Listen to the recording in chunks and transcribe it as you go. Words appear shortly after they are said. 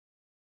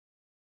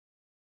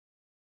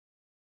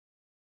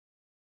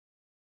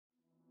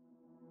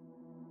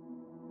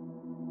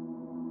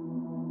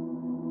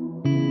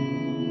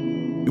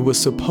It was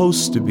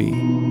supposed to be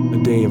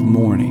a day of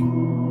mourning,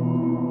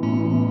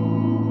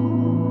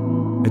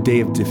 a day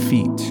of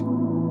defeat.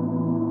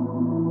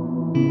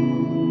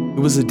 It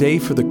was a day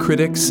for the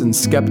critics and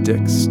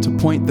skeptics to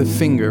point the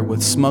finger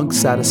with smug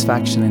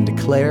satisfaction and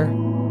declare,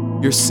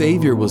 your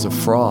Savior was a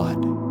fraud.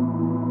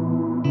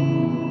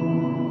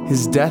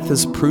 His death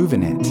has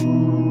proven it.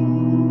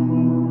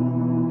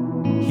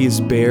 He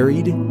is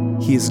buried,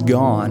 he is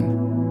gone,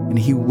 and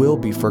he will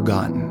be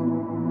forgotten.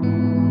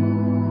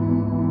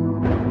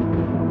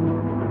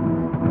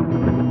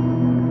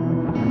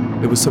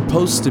 It was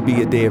supposed to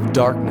be a day of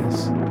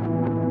darkness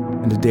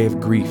and a day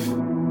of grief.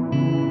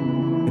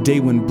 A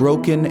day when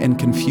broken and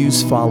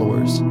confused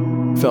followers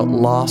felt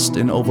lost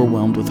and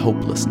overwhelmed with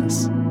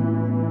hopelessness.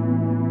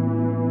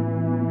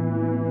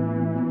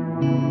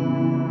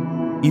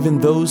 Even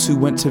those who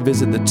went to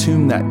visit the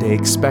tomb that day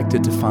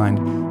expected to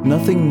find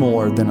nothing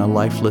more than a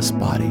lifeless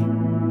body.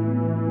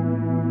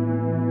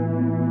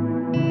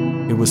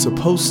 It was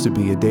supposed to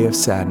be a day of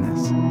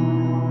sadness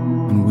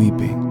and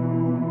weeping.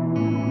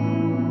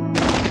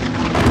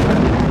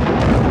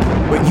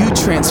 But you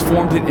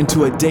transformed it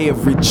into a day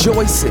of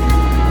rejoicing,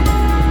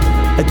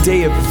 a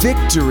day of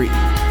victory,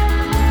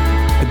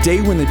 a day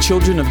when the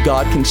children of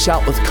God can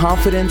shout with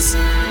confidence,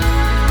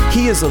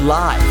 He is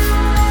alive,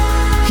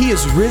 He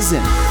is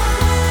risen,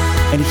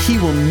 and He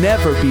will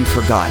never be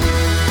forgotten.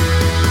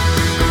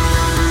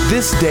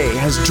 This day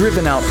has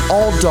driven out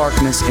all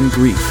darkness and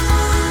grief,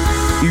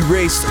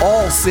 erased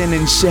all sin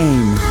and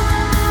shame.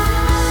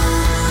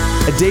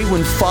 A day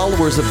when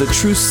followers of the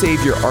true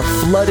Savior are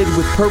flooded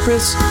with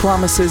purpose,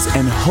 promises,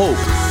 and hope.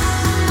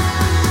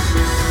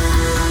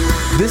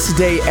 This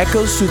day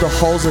echoes through the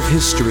halls of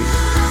history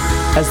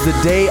as the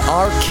day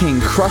our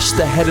King crushed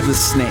the head of the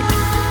snake,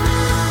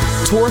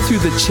 tore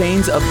through the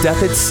chains of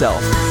death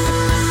itself,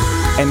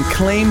 and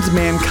claimed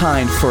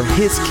mankind for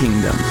His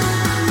kingdom.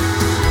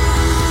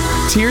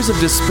 Tears of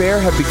despair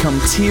have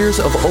become tears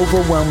of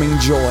overwhelming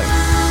joy.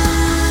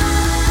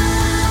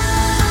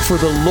 For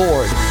the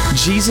Lord,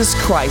 Jesus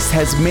Christ,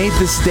 has made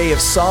this day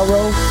of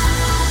sorrow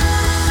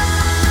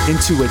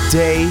into a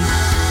day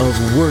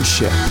of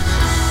worship.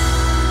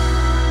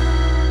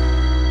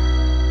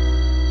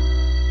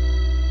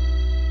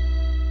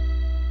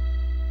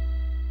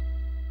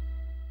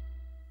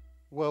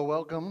 Well,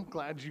 welcome.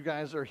 Glad you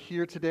guys are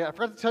here today. I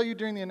forgot to tell you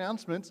during the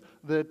announcements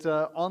that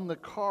on the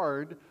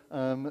card,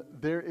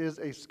 there is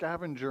a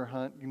scavenger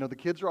hunt. You know, the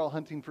kids are all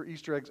hunting for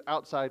Easter eggs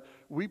outside.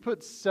 We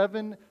put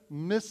 7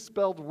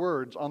 misspelled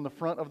words on the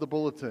front of the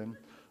bulletin.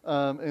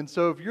 And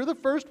so if you're the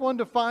first one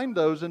to find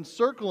those and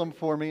circle them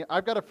for me,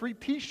 I've got a free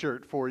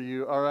t-shirt for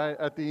you, all right,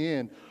 at the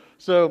end.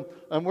 So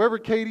wherever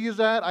Katie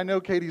is at, I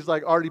know Katie's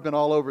like already been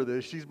all over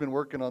this. She's been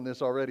working on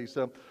this already.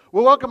 So,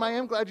 well, welcome. I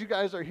am glad you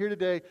guys are here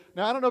today.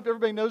 Now, I don't know if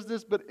everybody knows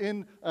this, but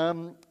in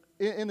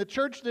the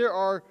church there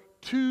are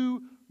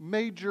 2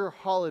 major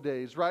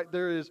holidays, right?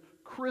 There is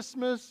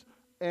Christmas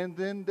and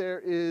then there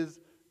is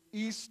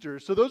Easter.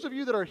 So those of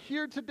you that are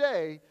here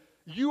today,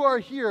 you are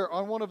here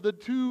on one of the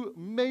 2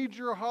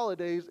 major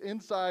holidays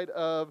inside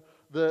of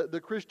the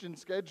Christian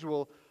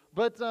schedule.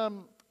 But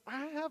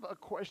I have a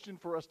question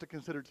for us to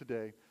consider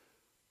today.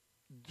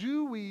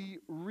 Do we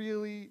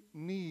really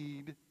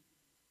need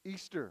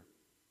Easter?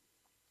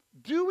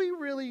 Do we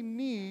really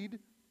need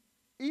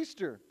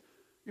Easter?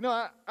 You know,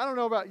 I don't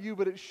know about you,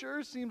 but it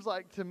sure seems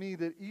like to me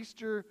that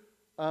Easter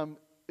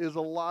is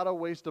a lot of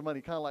waste of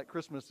money, kind of like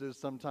Christmas is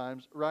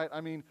sometimes, right?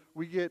 I mean,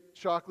 we get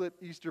chocolate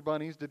Easter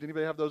bunnies. Did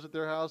anybody have those at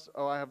their house?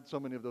 Oh, I have so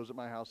many of those at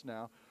my house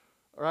now,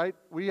 all right?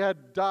 We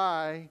had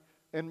dye,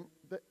 and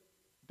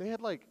they had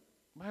like,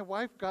 my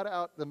wife got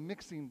out the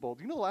mixing bowl.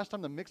 Do you know the last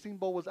time the mixing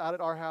bowl was out at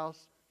our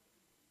house?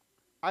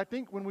 I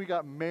think when we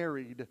got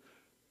married.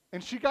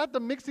 And she got the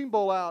mixing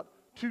bowl out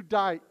to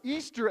dye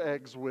Easter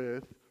eggs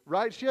with,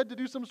 right? She had to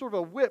do some sort of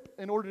a whip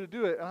in order to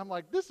do it. And I'm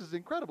like, this is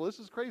incredible. This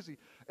is crazy.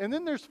 And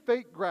then there's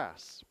fake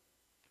grass.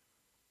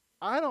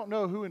 I don't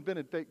know who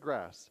invented fake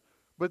grass,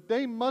 but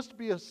they must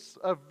be a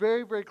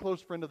very, very close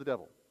friend of the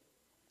devil.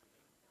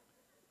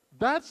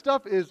 That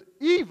stuff is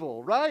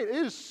evil, right? It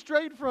is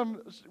straight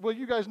from, well,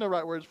 you guys know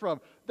right where it's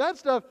from. That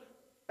stuff,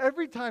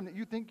 every time that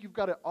you think you've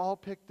got it all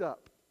picked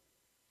up,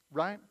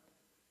 right?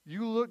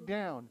 You look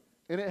down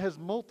and it has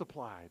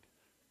multiplied.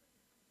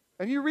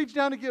 And you reach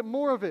down to get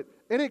more of it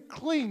and it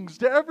clings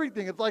to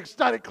everything. It's like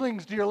it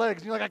clings to your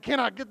legs. And you're like, I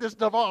cannot get this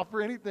stuff off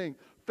for anything.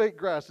 Fake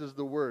grass is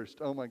the worst.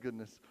 Oh my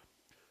goodness.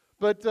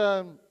 But,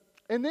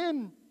 and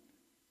then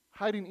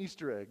hiding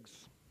Easter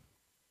eggs.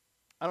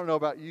 I don't know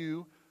about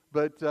you,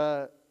 but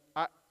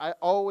I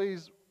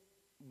always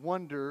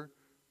wonder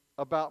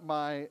about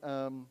my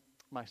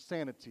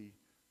sanity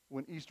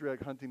when Easter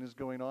egg hunting is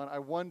going on. I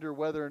wonder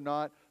whether or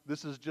not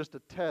this is just a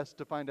test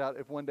to find out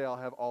if one day I'll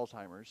have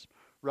Alzheimer's,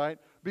 right?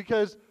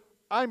 Because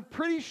I'm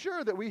pretty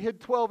sure that we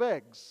hid 12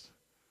 eggs,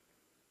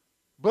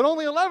 but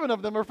only 11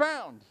 of them are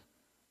found.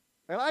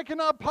 And I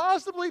cannot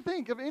possibly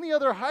think of any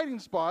other hiding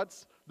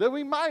spots that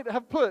we might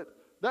have put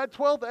that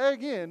 12th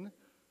egg in.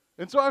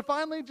 And so I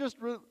finally just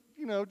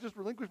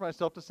relinquish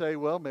myself to say,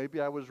 well,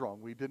 maybe I was wrong.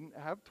 We didn't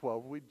have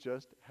 12, we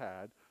just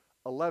had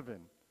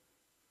 11.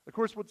 Of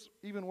course, what's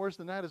even worse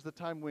than that is the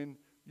time when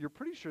you're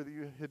pretty sure that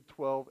you had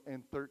 12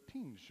 and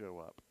 13 show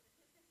up.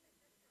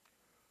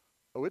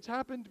 Oh, it's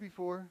happened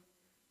before.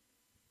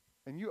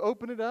 And you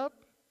open it up.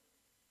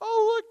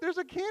 Oh, look, there's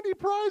a candy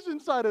prize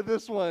inside of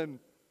this one.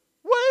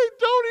 Wait,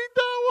 don't eat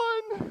that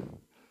one.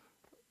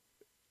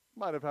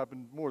 Might have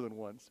happened more than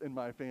once in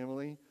my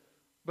family.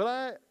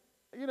 But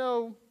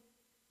the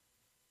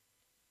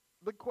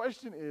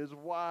question is,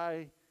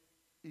 why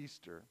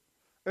Easter?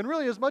 And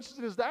really, as much as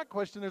it is that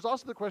question, there's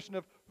also the question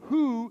of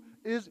who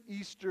is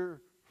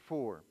Easter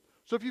for?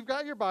 So if you've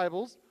got your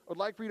Bibles, I'd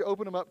like for you to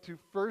open them up to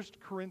 1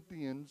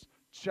 Corinthians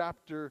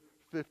chapter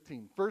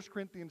 15. 1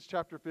 Corinthians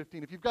chapter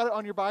 15. If you've got it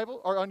on your Bible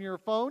or on your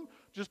phone,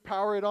 just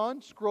power it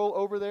on, scroll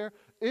over there.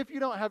 If you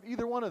don't have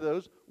either one of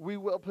those, we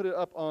will put it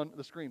up on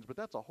the screens. But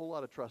that's a whole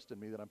lot of trust in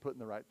me that I'm putting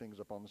the right things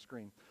up on the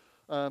screen.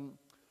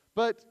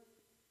 But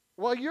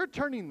while you're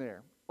turning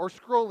there or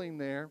scrolling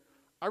there,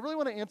 I really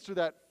want to answer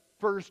that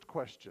first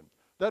question.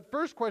 That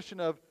first question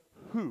of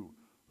who?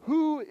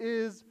 Who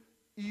is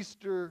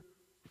Easter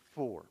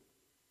for?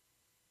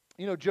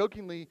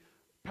 Jokingly,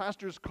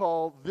 pastors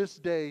call this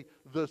day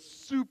the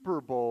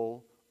Super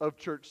Bowl of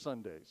church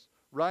Sundays,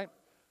 right?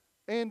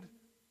 And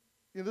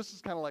this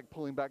is kind of like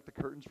pulling back the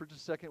curtains for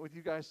just a second with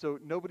you guys. So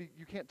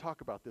you can't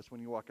talk about this when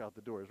you walk out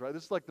the doors, right?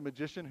 This is like the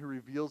magician who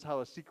reveals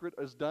how a secret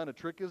is done, a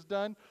trick is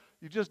done.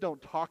 You just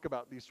don't talk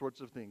about these sorts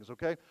of things,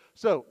 okay?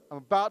 So I'm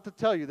about to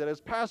tell you that as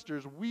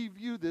pastors, we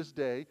view this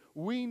day,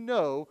 we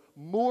know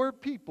more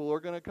people are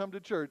going to come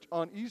to church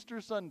on Easter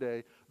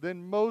Sunday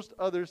than most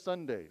other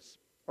Sundays,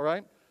 all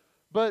right?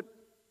 But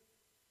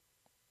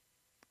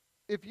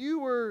if you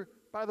were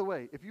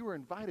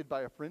invited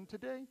by a friend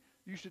today,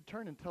 you should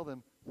turn and tell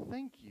them,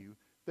 thank you.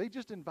 They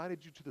just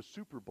invited you to the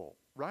Super Bowl,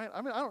 right?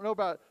 I mean, I don't know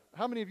about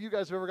how many of you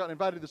guys have ever gotten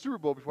invited to the Super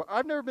Bowl before.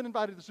 I've never been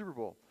invited to the Super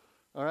Bowl,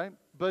 all right?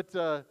 But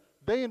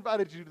they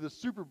invited you to the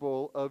Super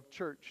Bowl of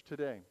church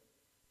today.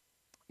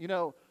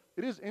 It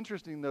is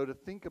interesting, though, to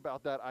think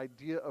about that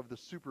idea of the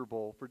Super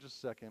Bowl for just a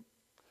second.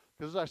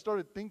 Because as I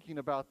started thinking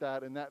about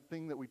that and that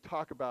thing that we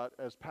talk about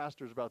as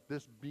pastors about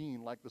this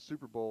being like the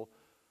Super Bowl,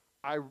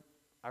 I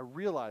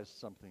realized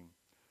something.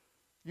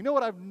 You know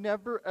what I've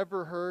never,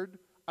 ever heard?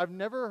 I've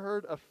never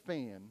heard a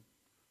fan.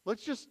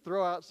 Let's just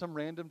throw out some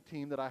random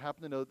team that I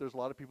happen to know that there's a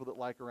lot of people that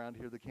like around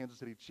here, the Kansas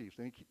City Chiefs.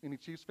 Any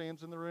Chiefs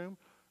fans in the room?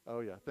 Oh,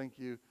 yeah, thank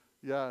you.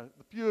 Yeah,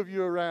 the few of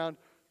you around.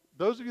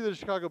 Those of you that are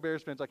Chicago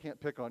Bears fans, I can't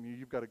pick on you.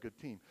 You've got a good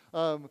team.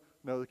 No,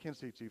 the Kansas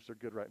City Chiefs are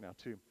good right now,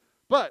 too.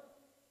 But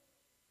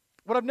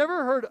what I've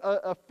never heard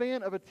a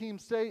fan of a team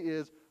say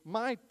is,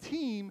 my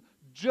team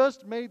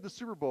just made the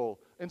Super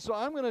Bowl, and so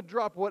I'm going to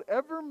drop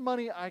whatever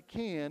money I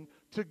can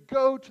to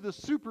go to the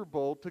Super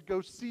Bowl to go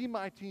see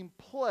my team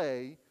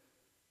play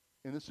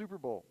in the Super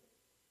Bowl.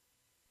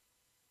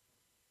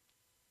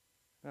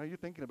 Now you're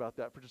thinking about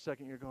that for just a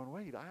second. You're going,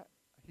 wait,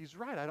 he's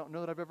right. I don't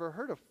know that I've ever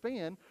heard a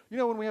fan.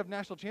 When we have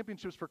national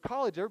championships for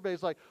college,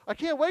 everybody's like, I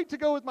can't wait to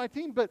go with my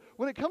team. But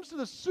when it comes to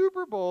the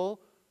Super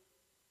Bowl,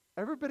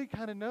 everybody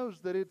kind of knows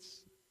that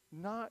it's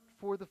not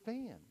for the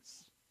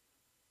fans.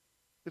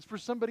 It's for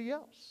somebody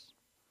else.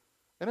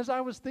 And as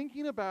I was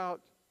thinking about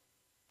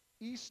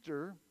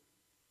Easter,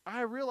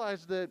 I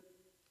realized that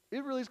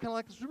it really is kind of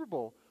like the Super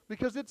Bowl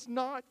because it's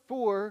not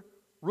for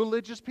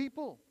religious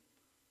people.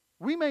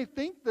 We may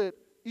think that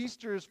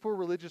Easter is for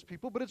religious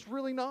people, but it's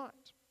really not.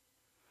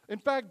 In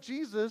fact,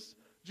 Jesus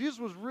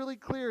was really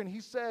clear, and he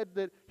said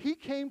that he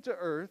came to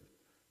earth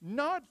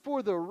not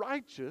for the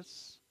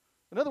righteous,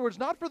 in other words,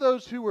 not for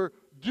those who were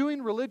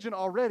doing religion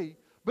already,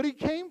 but he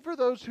came for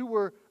those who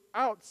were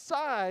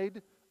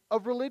outside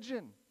of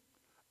religion,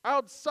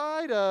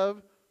 outside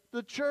of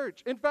the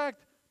church. In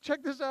fact,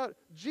 check this out.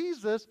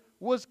 Jesus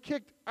was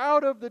kicked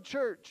out of the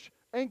church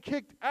and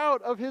kicked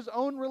out of his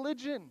own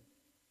religion.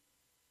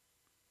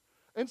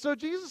 And so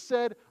Jesus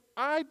said,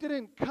 I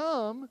didn't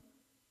come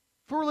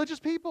for religious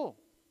people.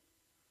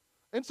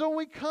 And so when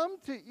we come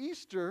to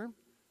Easter,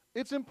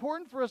 it's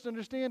important for us to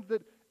understand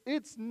that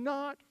it's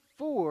not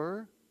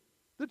for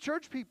the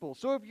church people.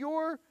 So if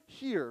you're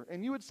here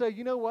and you would say,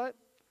 you know what?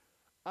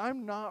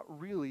 I'm not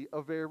really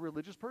a very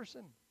religious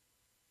person.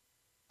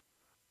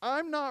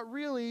 I don't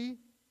really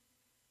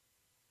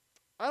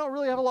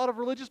have a lot of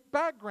religious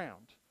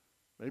background.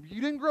 Maybe you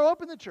didn't grow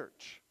up in the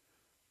church.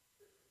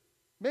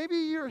 Maybe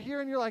you're here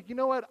and you're like, you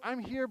know what? I'm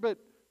here, but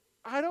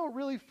I don't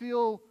really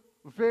feel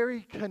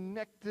very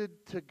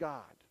connected to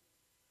God.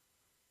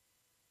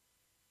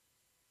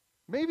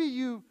 Maybe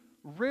you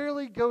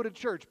rarely go to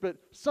church, but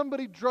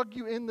somebody drug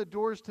you in the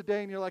doors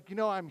today and you're like,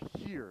 I'm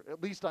here.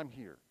 At least I'm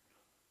here.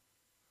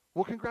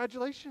 Well,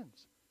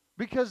 congratulations.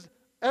 Because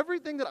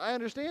everything that I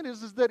understand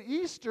is that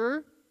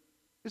Easter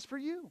is for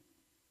you.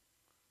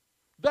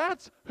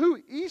 That's who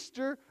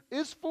Easter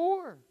is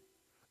for.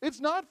 It's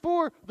not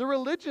for the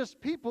religious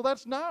people.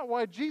 That's not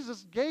why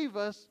Jesus gave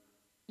us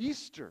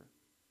Easter.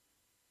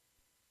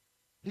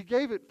 He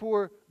gave it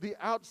for the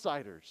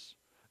outsiders.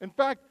 In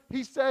fact,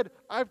 he said,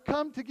 I've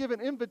come to give an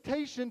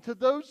invitation to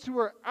those who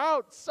are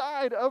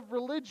outside of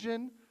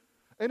religion,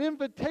 an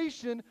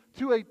invitation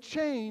to a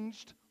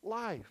changed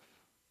life.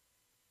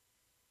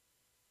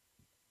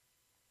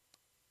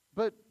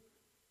 But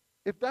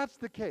if that's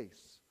the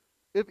case,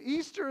 if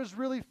Easter is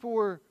really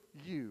for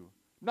you,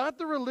 not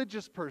the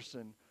religious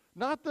person,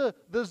 not the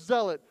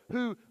zealot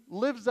who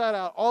lives that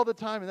out all the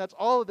time and that's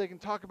all that they can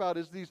talk about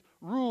is these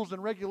rules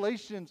and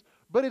regulations,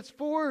 but it's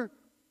for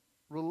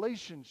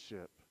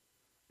relationship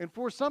and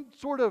for some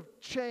sort of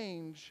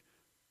change,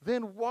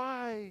 then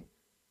why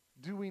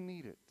do we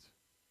need it?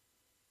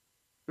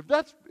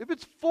 If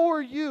it's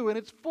for you and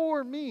it's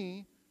for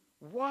me,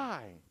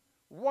 why?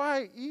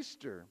 Why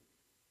Easter?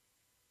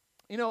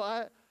 You know,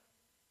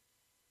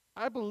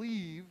 I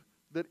believe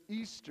that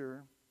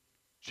Easter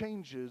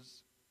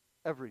changes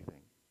everything.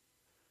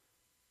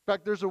 In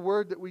fact, there's a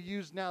word that we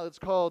use now that's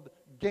called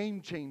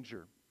game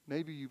changer.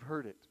 Maybe you've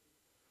heard it.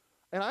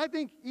 And I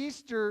think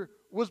Easter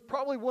was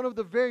probably one of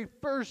the very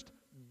first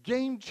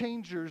game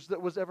changers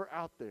that was ever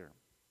out there.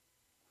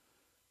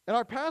 And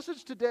our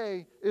passage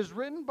today is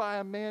written by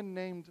a man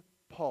named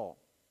Paul.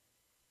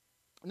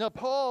 Now,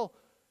 Paul,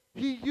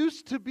 he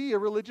used to be a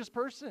religious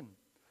person.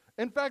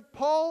 In fact,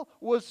 Paul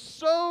was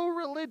so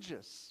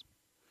religious.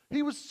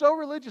 He was so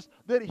religious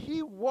that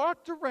he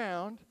walked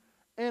around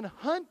and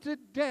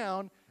hunted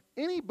down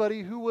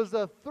anybody who was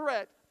a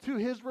threat to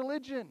his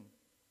religion.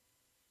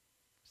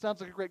 Sounds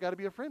like a great guy to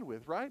be a friend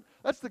with, right?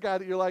 That's the guy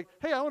that you're like,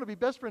 hey, I want to be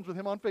best friends with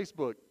him on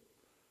Facebook.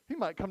 He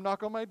might come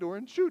knock on my door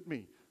and shoot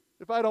me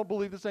if I don't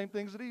believe the same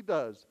things that he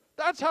does.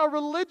 That's how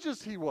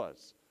religious he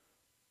was.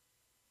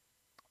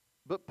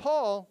 But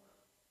Paul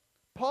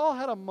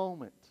had a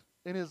moment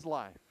in his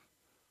life,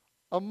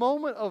 a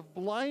moment of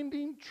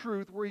blinding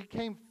truth where he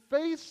came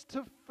face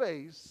to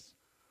face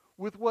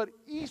with what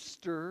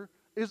Easter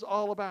is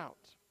all about.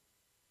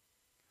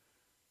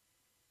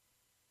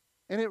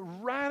 And it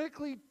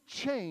radically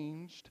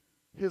changed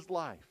his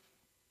life.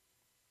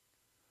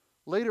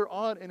 Later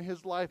on in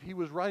his life, he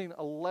was writing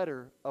a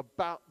letter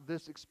about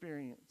this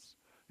experience.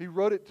 He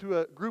wrote it to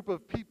a group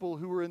of people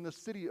who were in the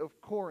city of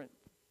Corinth.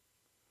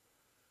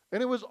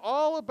 And it was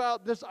all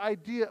about this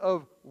idea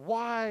of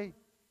why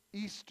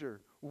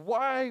Easter,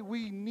 why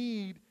we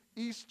need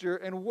Easter,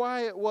 and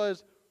why it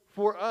was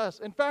for us.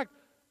 In fact,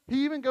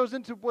 he even goes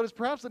into what is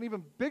perhaps an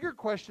even bigger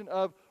question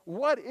of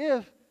what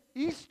if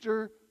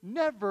Easter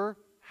never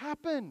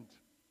happened?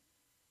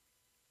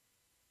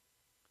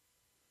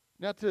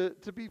 Now,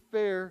 to be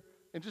fair,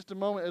 in just a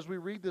moment as we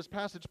read this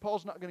passage,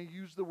 Paul's not going to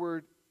use the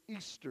word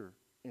Easter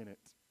in it.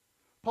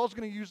 Paul's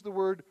going to use the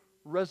word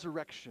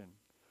resurrection.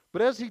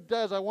 But as he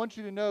does, I want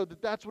you to know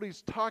that that's what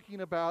he's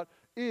talking about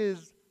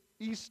is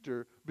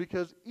Easter,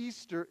 because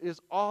Easter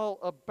is all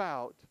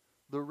about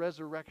the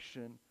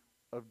resurrection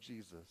of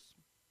Jesus.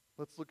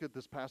 Let's look at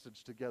this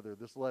passage together,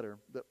 this letter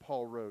that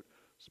Paul wrote.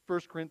 It's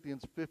 1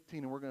 Corinthians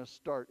 15, and we're going to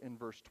start in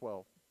verse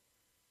 12.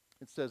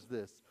 It says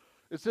this.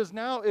 It says,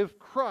 now if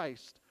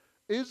Christ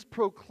is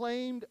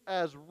proclaimed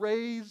as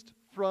raised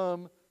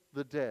from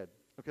the dead.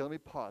 Okay, let me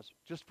pause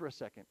just for a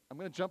second. I'm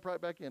going to jump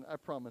right back in, I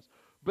promise.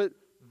 But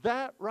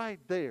that right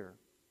there,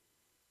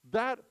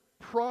 that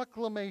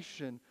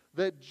proclamation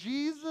that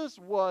Jesus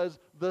was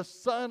the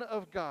Son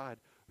of God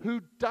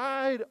who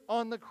died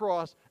on the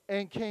cross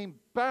and came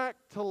back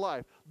to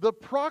life, the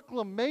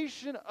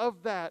proclamation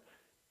of that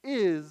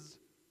is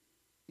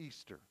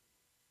Easter.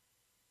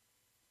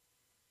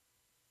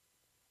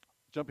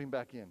 Jumping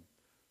back in.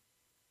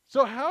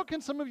 So how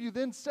can some of you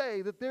then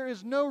say that there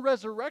is no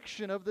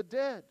resurrection of the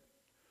dead?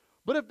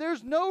 But if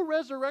there's no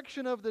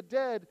resurrection of the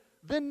dead,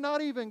 then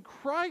not even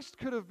Christ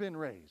could have been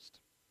raised.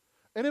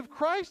 And if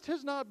Christ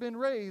has not been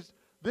raised,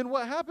 then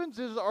what happens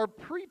is our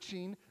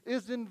preaching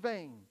is in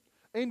vain,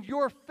 and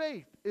your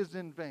faith is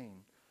in vain.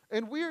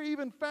 And we are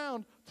even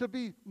found to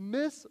be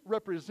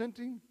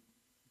misrepresenting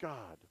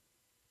God.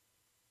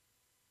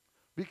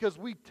 Because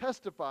we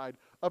testified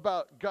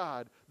about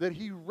God, that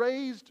He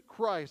raised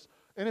Christ.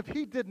 And if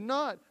He did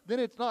not, then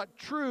it's not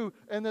true,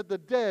 and that the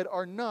dead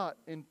are not,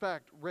 in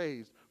fact,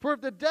 raised. For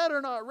if the dead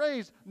are not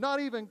raised, not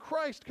even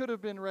Christ could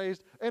have been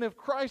raised. And if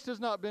Christ has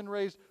not been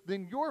raised,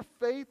 then your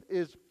faith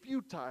is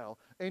futile,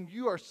 and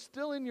you are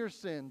still in your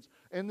sins.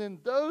 And then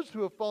those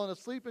who have fallen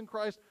asleep in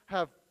Christ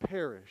have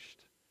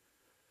perished.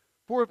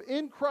 For if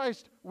in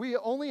Christ we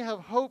only have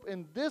hope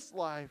in this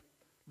life,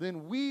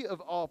 then we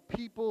of all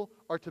people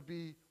are to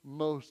be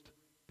most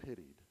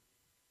pitied.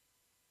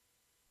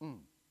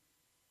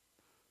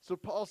 So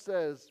Paul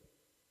says,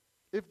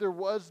 if there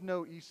was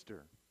no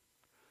Easter,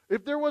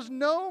 if there was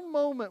no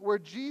moment where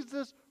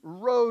Jesus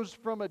rose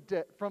from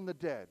the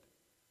dead,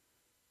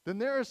 then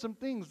there are some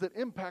things that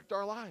impact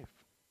our life.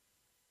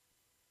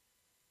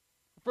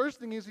 The first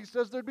thing is he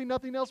says there'd be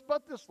nothing else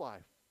but this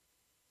life.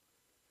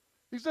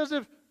 He says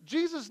if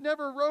Jesus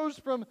never rose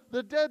from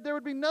the dead, there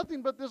would be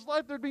nothing but this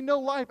life. There'd be no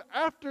life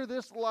after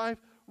this life,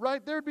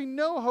 right? There'd be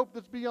no hope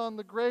that's beyond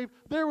the grave.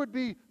 There would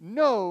be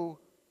no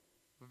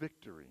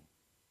victory.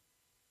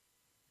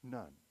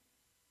 None.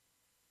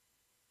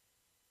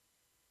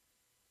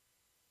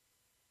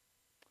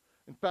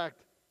 In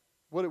fact,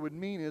 what it would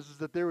mean is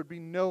that there would be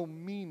no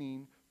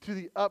meaning to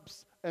the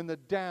ups and the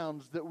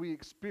downs that we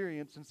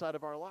experience inside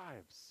of our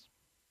lives.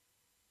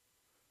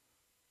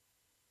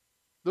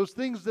 Those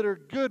things that are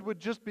good would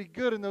just be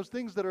good, and those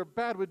things that are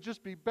bad would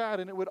just be bad,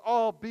 and it would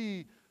all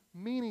be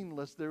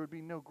meaningless. There would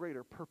be no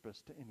greater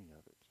purpose to any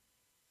of it.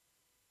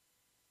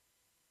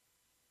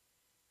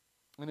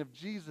 And if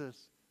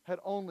Jesus had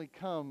only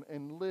come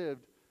and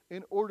lived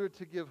in order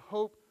to give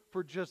hope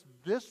for just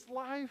this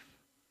life,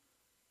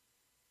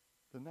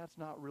 then that's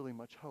not really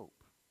much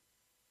hope.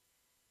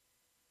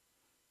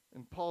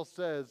 And Paul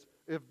says,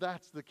 if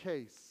that's the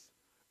case,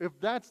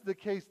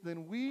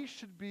 then we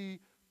should be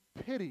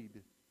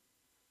pitied.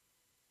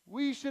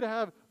 We should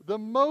have the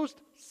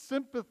most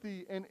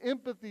sympathy and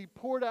empathy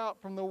poured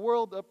out from the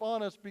world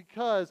upon us,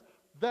 because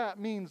that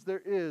means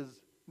there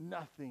is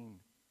nothing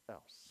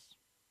else.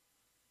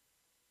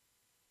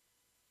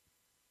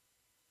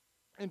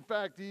 In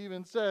fact, he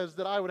even says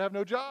that I would have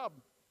no job.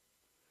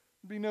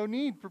 There'd be no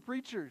need for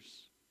preachers.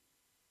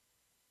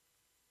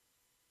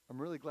 I'm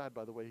really glad,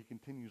 by the way, he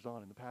continues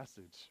on in the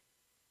passage.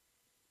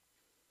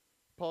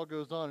 Paul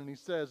goes on and he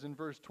says in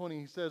verse 20,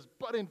 he says,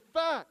 but in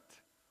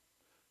fact,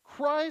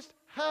 Christ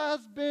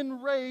has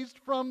been raised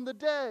from the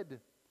dead.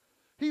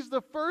 He's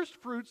the first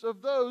fruits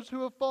of those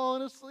who have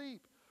fallen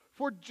asleep.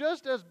 For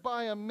just as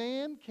by a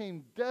man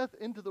came death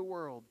into the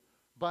world,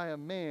 by a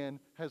man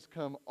has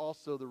come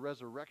also the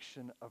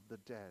resurrection of the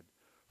dead.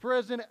 For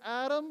as in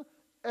Adam,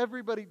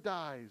 everybody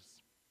dies,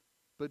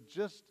 but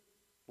just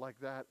like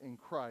that in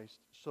Christ,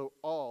 so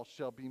all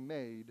shall be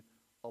made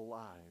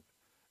alive.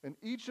 And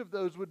each of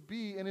those would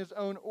be in his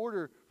own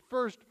order.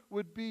 First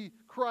would be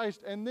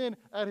Christ, and then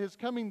at his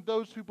coming,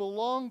 those who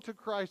belong to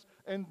Christ.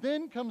 And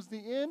then comes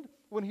the end,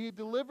 when he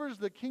delivers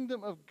the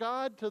kingdom of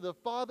God to the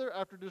Father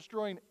after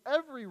destroying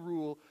every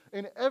rule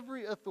and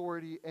every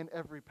authority and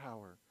every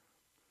power.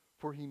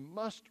 For he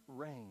must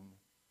reign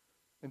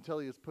until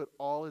he has put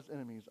all his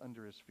enemies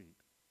under his feet.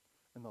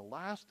 And the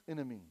last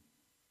enemy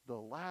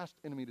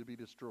to be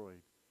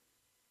destroyed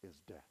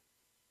is death.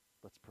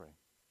 Let's pray.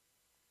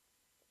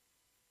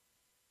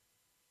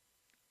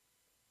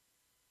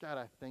 God,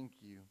 I thank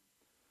you.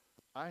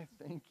 I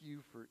thank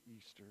you for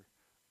Easter.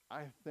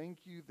 I thank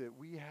you that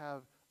we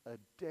have a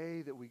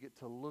day that we get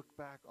to look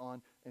back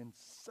on and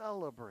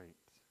celebrate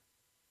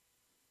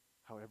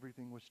how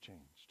everything was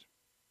changed.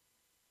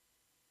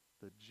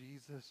 That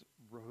Jesus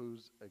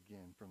rose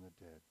again from the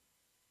dead.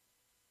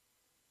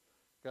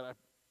 God, I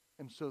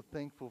am so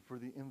thankful for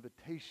the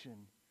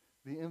invitation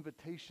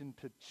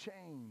to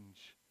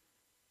change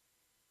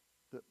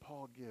that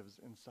Paul gives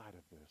inside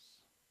of this.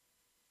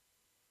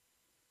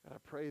 God, I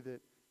pray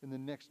that in the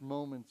next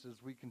moments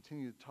as we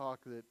continue to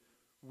talk, that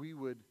we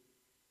would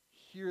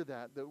hear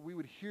that we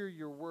would hear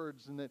your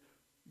words, and that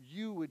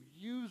you would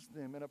use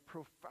them in a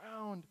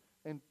profound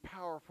and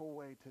powerful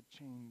way to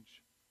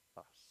change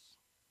us.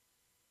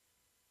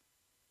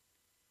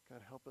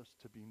 God, help us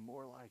to be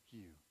more like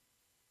you.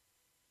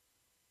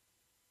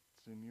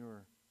 It's in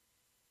your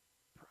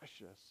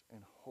precious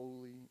and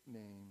holy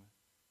name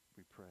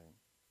we pray.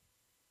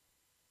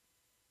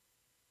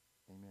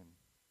 Amen.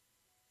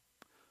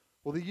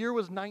 Well, the year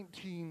was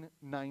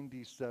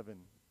 1997.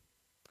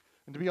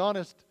 And to be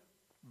honest,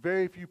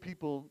 very few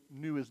people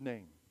knew his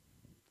name.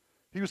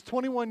 He was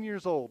 21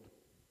 years old.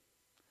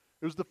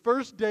 It was the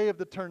first day of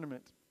the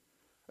tournament.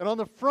 And on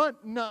the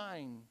front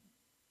nine,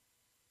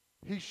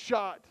 he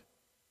shot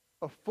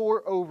a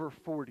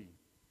 4/40.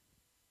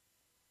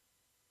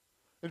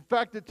 In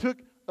fact, it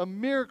took a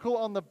miracle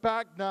on the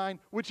back nine,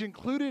 which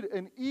included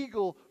an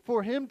eagle,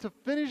 for him to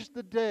finish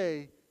the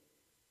day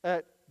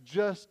at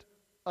just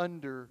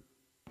under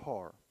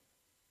par.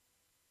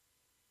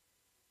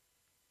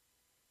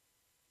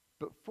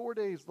 But 4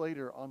 days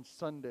later, on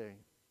Sunday,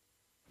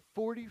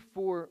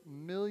 44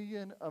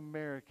 million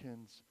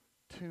Americans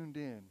tuned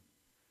in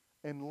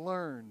and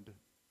learned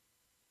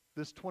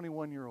this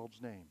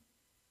 21-year-old's name.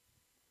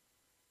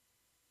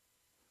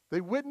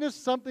 They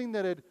witnessed something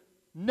that had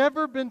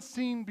never been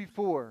seen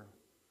before.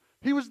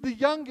 He was the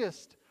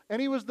youngest,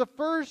 and he was the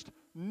first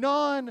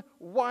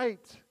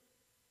non-white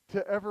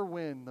to ever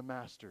win the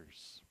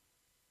Masters.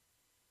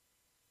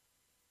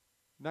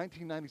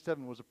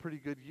 1997 was a pretty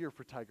good year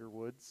for Tiger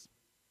Woods.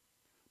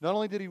 Not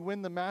only did he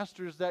win the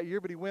Masters that year,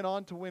 but he went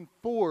on to win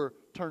 4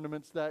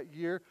 tournaments that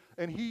year,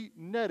 and he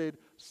netted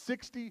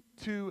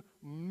 $62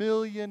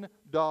 million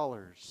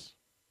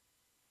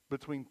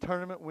between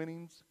tournament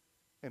winnings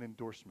and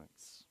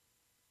endorsements.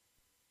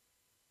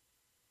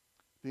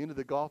 At the end of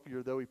the golf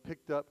year, though, he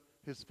picked up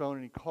his phone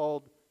and he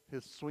called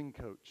his swing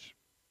coach.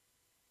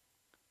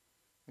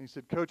 And he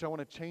said, "Coach, I want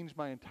to change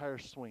my entire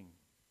swing."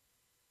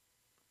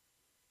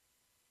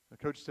 The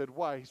coach said,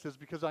 "Why?" He says,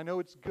 "Because I know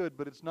it's good,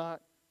 but it's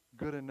not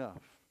good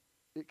enough.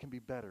 It can be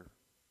better."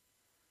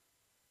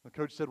 The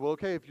coach said, "Well,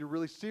 okay, if you're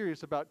really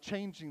serious about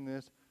changing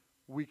this,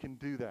 we can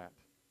do that."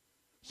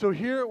 So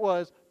here it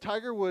was,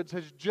 Tiger Woods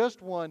has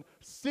just won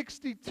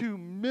 $62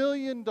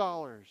 million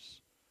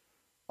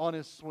on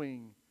his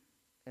swing,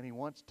 and he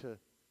wants to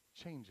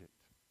change it.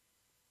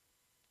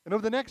 And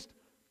over the next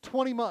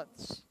 20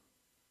 months,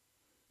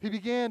 he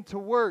began to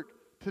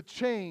work to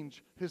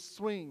change his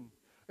swing.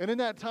 And in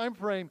that time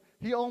frame,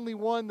 he only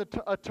won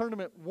a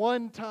tournament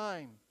one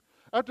time.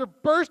 After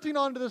bursting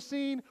onto the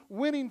scene,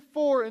 winning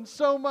 4 and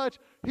so much,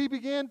 he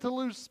began to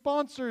lose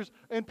sponsors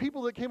and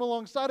people that came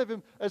alongside of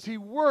him as he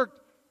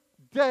worked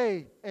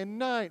day and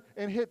night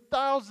and hit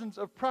thousands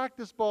of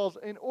practice balls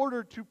in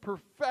order to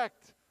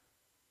perfect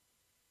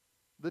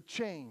the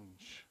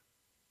change.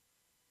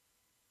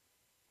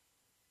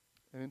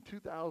 And in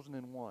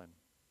 2001,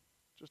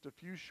 just a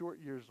few short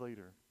years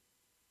later,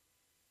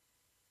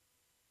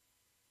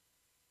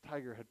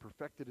 Tiger had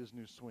perfected his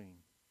new swing.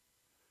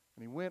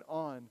 And he went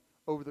on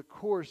over the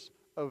course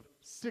of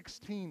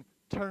 16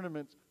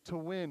 tournaments to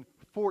win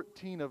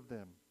 14 of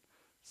them.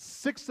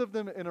 6 of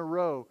them in a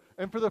row.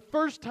 And for the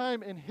first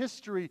time in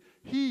history,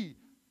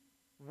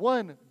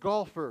 one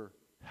golfer,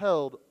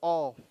 held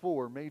all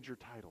 4 major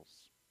titles.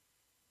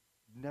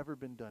 Never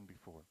been done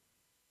before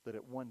that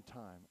at one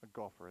time a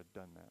golfer had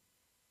done that.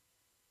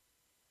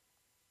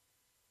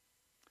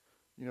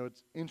 You know,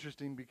 it's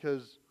interesting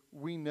because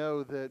we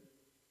know that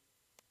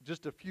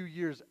just a few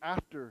years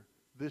after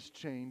this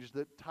change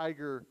that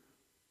Tiger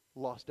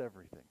lost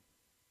everything.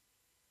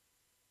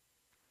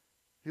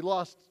 He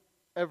lost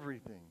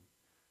everything.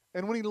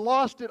 And when he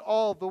lost it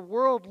all, the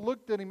world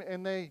looked at him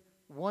and they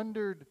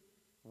wondered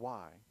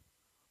why.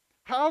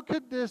 How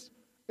could this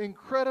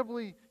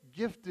incredibly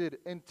gifted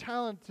and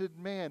talented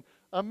man,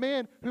 a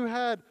man who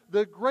had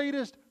the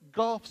greatest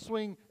golf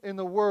swing in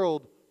the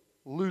world,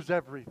 lose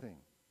everything?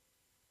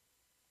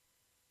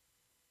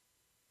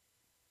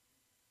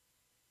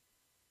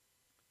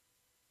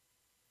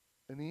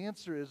 And the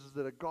answer is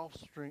that a golf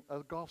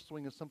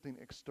swing is something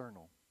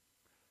external.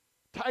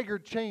 Tiger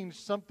changed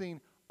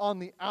something on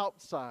the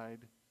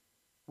outside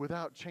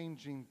without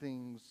changing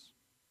things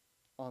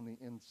on the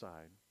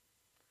inside.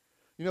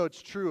 You know,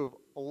 it's true of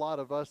a lot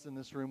of us in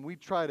this room. We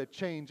try to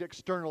change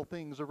external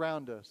things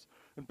around us.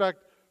 In fact,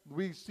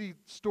 we see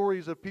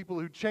stories of people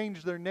who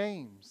change their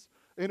names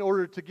in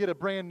order to get a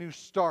brand new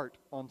start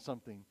on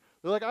something.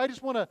 They're like, I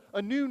just want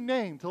a new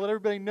name to let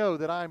everybody know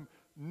that I'm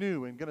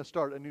new and going to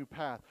start a new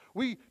path.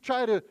 We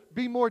try to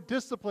be more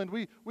disciplined.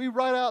 We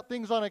write out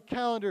things on a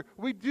calendar.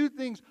 We do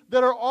things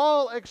that are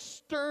all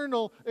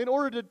external in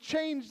order to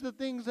change the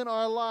things in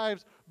our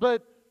lives.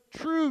 But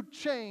true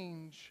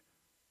change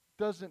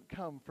doesn't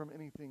come from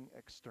anything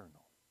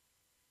external.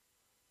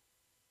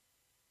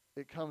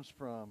 It comes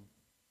from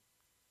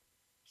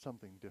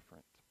something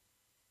different.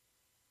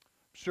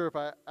 I'm sure if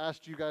I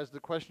asked you guys the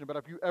question about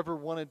if you ever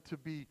wanted to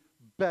be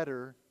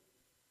better,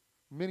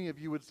 many of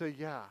you would say,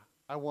 yeah,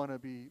 I want to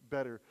be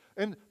better.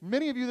 And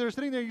many of you that are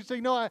sitting there, you say,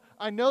 no,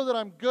 I know that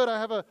I'm good. I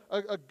have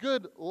a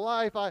good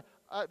life.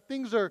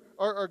 Things are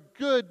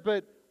good,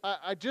 but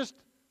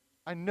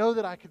I know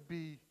that I could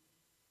be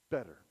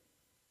better.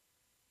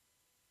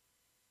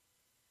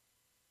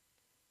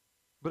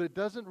 But it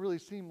doesn't really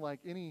seem like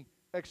any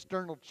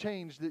external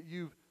change that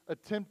you've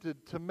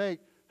attempted to make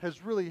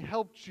has really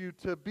helped you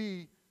to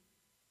be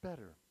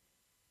better.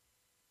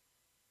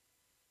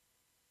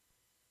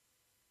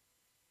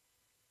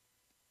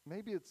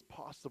 Maybe it's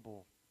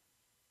possible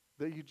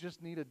that you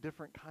just need a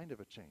different kind of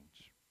a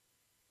change.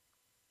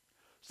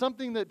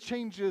 Something that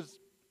changes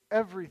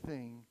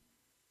everything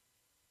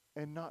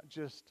and not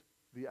just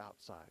the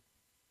outside.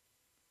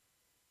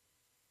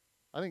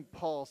 I think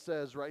Paul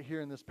says right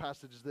here in this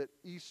passage that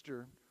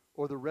Easter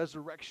or the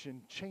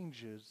resurrection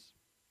changes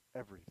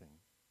everything.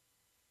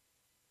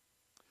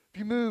 If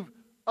you move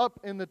up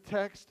in the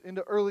text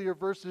into earlier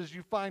verses,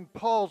 you find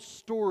Paul's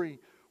story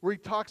where he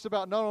talks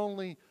about not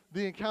only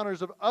the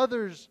encounters of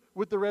others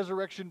with the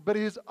resurrection, but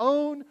his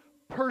own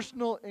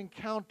personal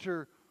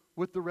encounter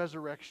with the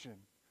resurrection.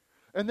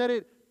 And that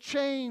it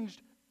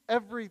changed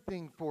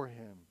everything for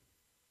him.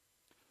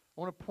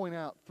 I want to point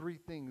out 3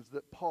 things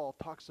that Paul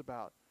talks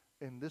about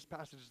in this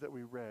passage that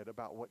we read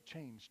about what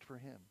changed for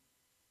him.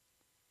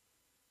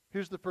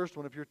 Here's the first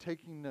one if you're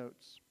taking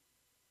notes.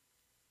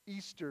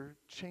 Easter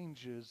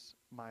changes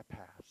my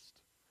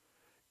past.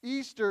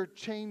 Easter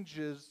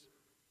changes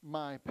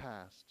my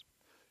past.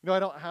 You know, I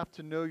don't have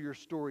to know your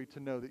story to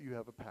know that you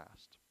have a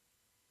past.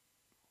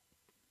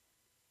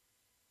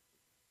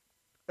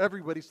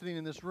 Everybody sitting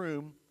in this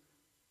room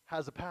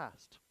has a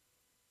past.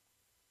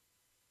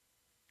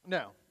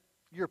 Now,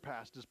 your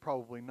past is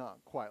probably not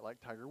quite like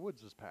Tiger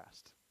Woods'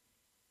 past.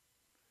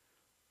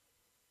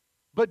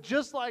 But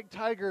just like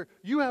Tiger,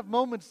 you have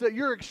moments that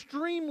you're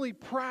extremely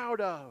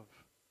proud of.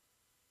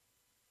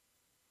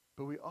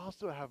 But we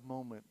also have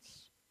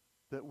moments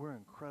that we're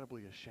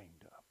incredibly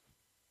ashamed of.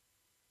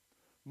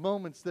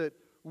 Moments that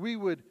we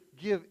would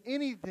give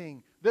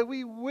anything, that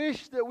we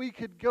wish that we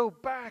could go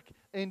back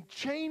and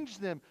change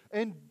them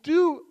and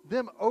do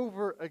them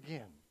over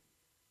again.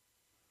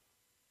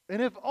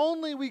 And if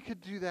only we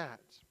could do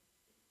that.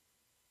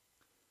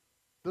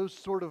 Those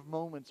sort of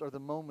moments are the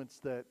moments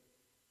that,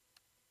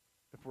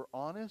 if we're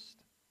honest,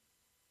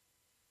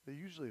 they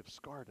usually have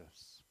scarred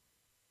us.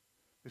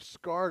 They've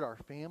scarred our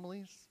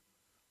families,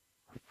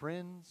 our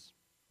friends,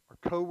 our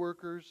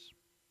coworkers.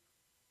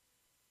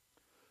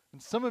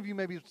 And some of you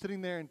may be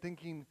sitting there and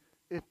thinking,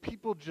 if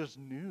people just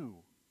knew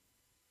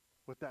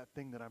what that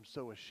thing that I'm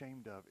so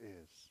ashamed of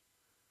is,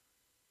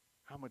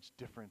 how much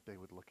different they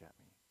would look at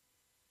me.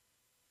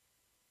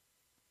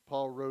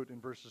 Paul wrote in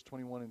verses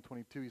 21 and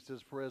 22, he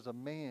says, For as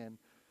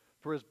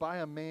by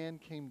a man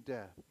came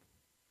death,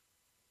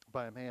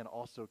 by a man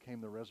also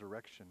came the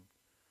resurrection.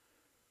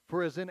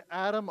 For as in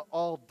Adam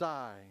all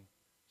die,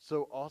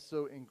 so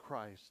also in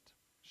Christ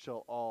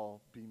shall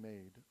all be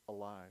made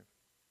alive.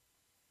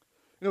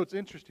 You know, it's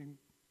interesting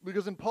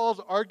because in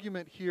Paul's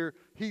argument here,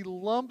 he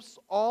lumps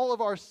all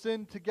of our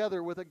sin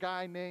together with a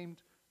guy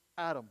named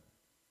Adam.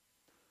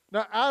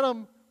 Now,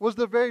 Adam was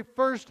the very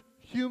first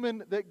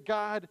human that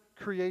God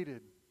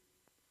created.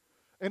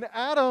 And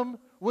Adam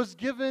was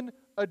given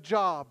a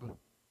job,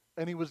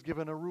 and he was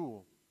given a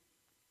rule.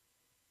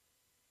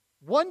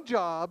 One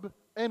job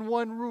and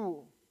one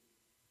rule.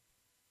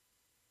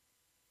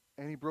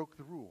 And he broke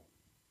the rule.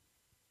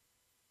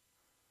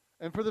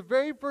 And for the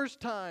very first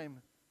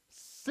time,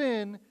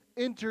 sin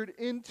entered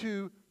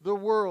into the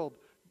world.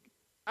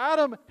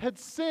 Adam had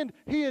sinned.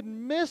 He had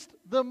missed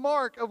the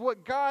mark of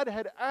what God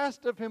had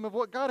asked of him, of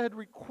what God had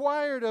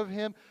required of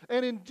him.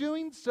 And in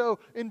doing so,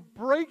 in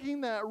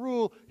breaking that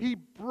rule, he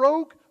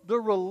broke the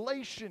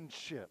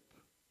relationship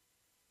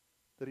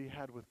that he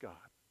had with God.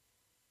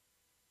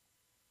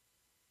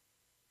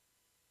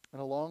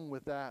 And along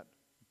with that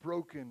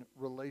broken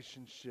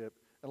relationship,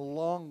 and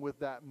along with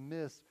that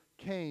miss,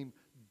 came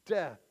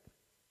death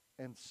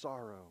and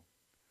sorrow.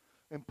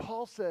 And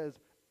Paul says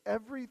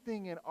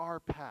everything in our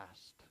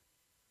past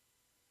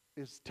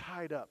is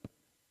tied up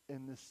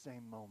in this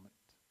same moment.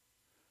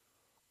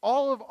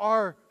 All of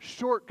our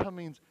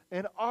shortcomings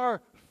and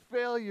our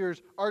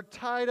failures are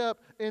tied up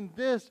in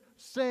this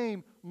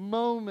same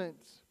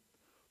moment.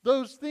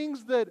 Those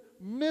things that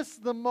miss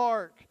the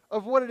mark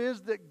of what it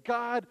is that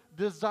God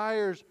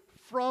desires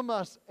from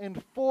us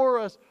and for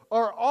us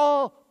are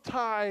all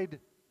tied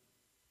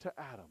to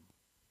Adam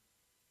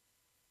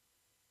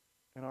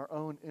and our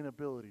own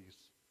inabilities.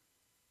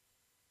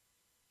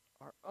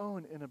 Our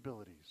own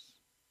inabilities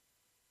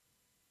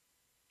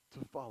to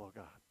follow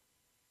God.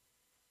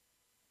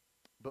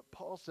 But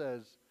Paul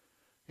says,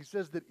 he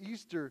says that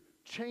Easter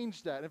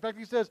changed that. In fact,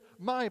 he says,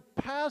 my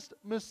past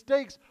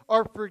mistakes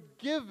are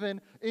forgiven.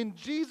 In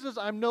Jesus,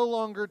 I'm no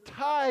longer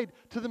tied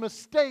to the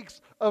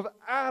mistakes of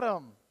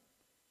Adam.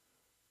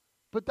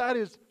 But that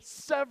is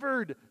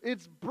severed.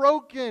 It's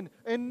broken.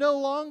 And no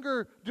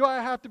longer do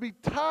I have to be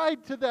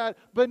tied to that.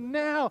 But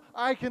now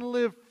I can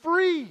live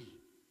free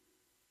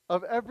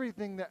of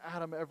everything that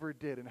Adam ever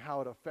did and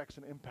how it affects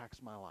and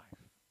impacts my life.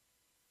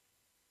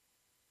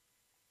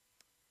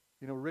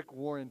 You know, Rick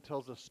Warren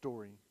tells a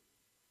story.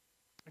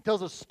 He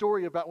tells a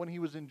story about when he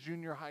was in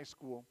junior high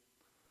school.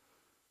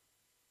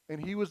 And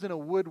he was in a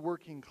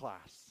woodworking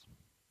class.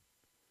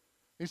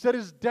 He said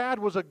his dad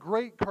was a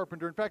great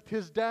carpenter. In fact,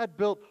 his dad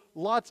built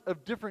lots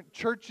of different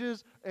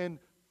churches and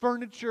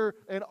furniture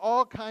and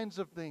all kinds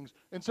of things.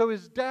 And so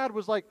his dad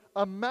was like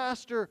a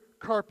master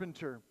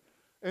carpenter.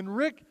 And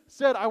Rick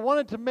said, I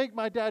wanted to make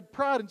my dad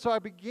proud, and so I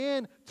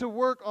began to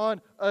work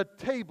on a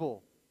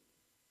table.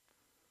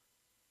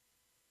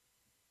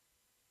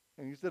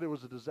 And he said it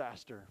was a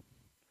disaster.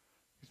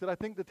 He said, I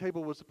think the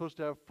table was supposed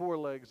to have 4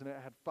 legs, and it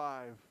had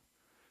 5.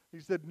 He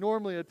said,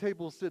 normally a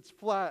table sits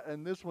flat,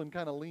 and this one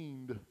kind of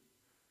leaned.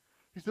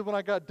 He said, when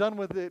I got done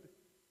with it,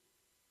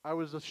 I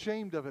was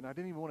ashamed of it, and I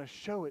didn't even want to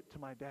show it to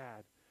my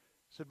dad.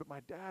 He said, but my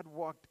dad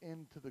walked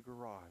into the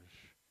garage,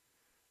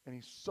 and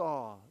he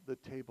saw the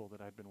table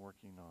that I'd been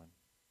working on.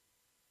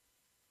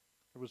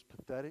 It was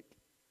pathetic,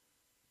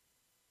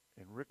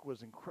 and Rick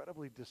was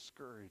incredibly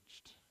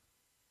discouraged.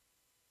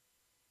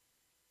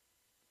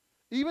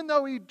 Even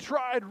though he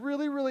tried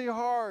really, really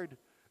hard,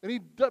 and he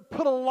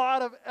put a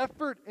lot of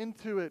effort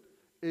into it,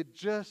 it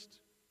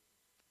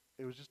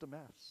was just a mess.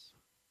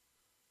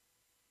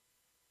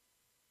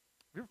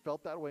 Have you ever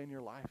felt that way in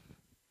your life?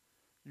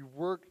 You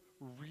work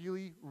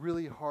really,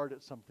 really hard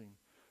at something.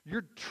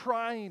 You're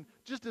trying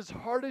just as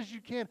hard as you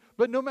can,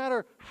 but no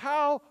matter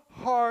how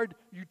hard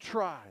you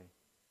try,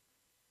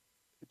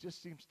 it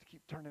just seems to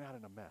keep turning out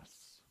in a mess.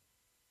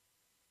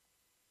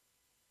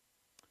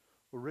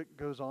 Well, Rick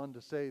goes on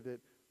to say that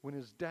when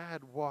his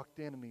dad walked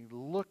in and he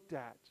looked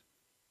at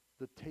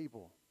the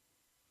table,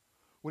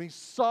 when he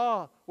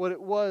saw what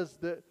it was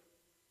that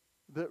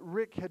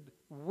Rick had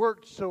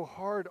worked so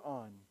hard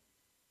on,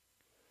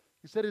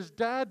 he said his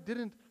dad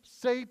didn't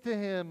say to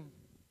him,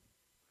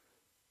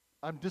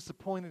 I'm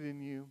disappointed in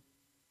you.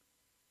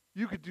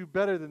 You could do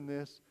better than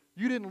this.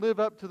 You didn't live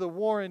up to the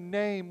Warren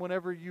name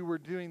whenever you were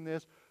doing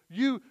this.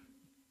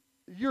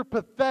 You're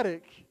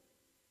pathetic.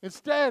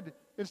 Instead,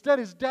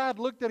 his dad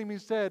looked at him and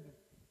he said,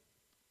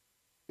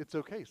 it's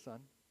okay,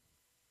 son.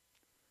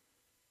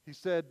 He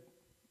said,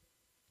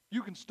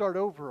 you can start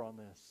over on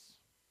this.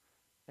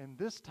 And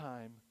this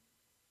time,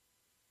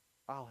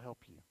 I'll help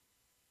you.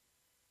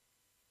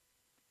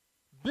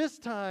 This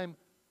time,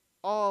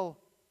 I'll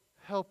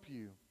help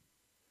you.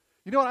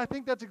 You know what? I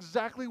think that's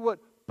exactly what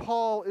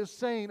Paul is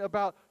saying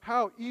about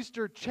how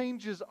Easter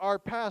changes our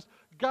past.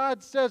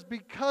 God says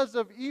because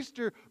of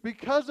Easter,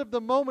 because of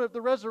the moment of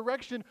the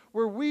resurrection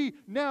where we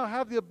now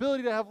have the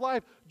ability to have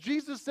life,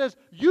 Jesus says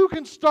you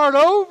can start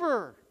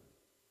over.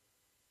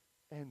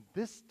 And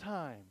this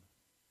time,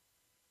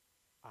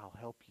 I'll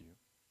help you.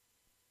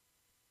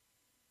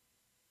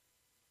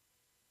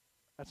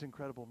 That's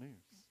incredible news.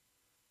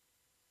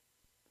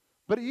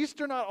 But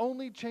Easter not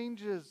only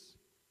changes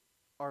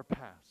our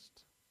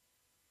past,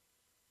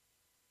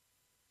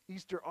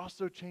 Easter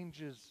also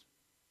changes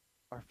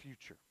our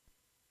future.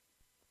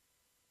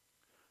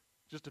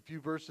 Just a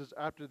few verses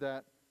after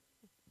that,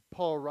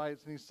 Paul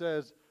writes and he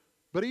says,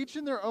 but each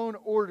in their own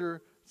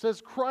order,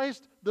 says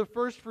Christ the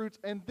firstfruits,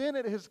 and then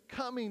at his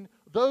coming,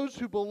 those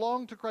who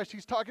belong to Christ.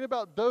 He's talking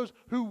about those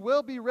who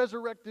will be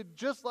resurrected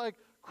just like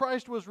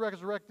Christ was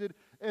resurrected.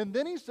 And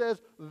then he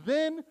says,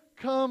 then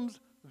comes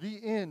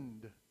the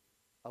end.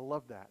 I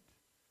love that.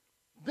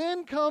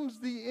 Then comes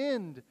the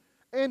end.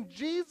 And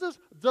Jesus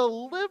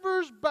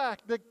delivers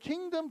back the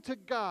kingdom to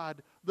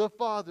God the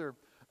Father.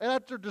 And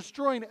after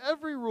destroying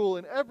every rule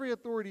and every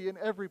authority and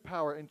every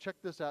power, and check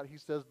this out, he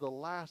says the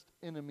last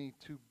enemy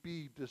to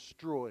be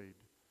destroyed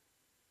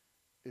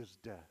is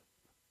death.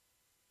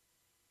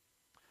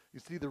 You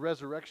see, the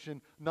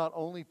resurrection not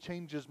only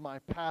changes my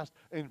past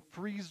and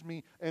frees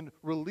me and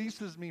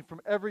releases me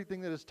from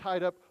everything that is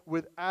tied up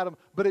with Adam,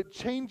 but it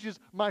changes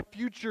my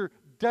future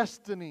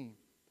destiny.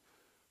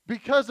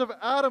 Because of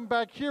Adam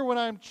back here, when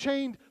I'm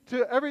chained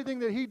to everything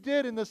that he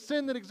did and the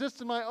sin that exists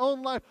in my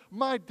own life,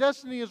 my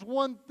destiny is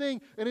one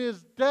thing, and it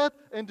is death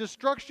and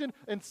destruction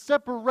and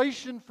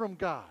separation from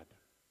God.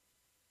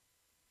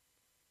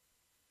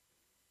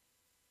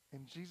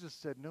 And Jesus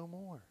said, no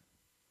more.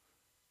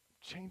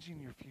 I'm changing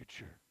your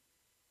future.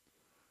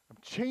 I'm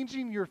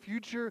changing your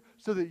future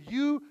so that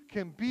you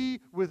can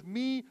be with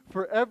me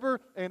forever,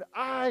 and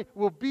I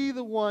will be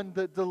the one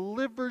that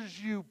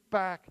delivers you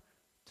back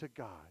to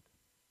God.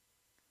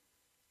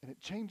 And it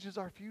changes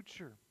our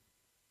future.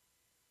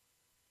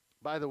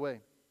 By the way,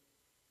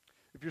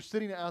 if you're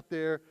sitting out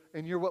there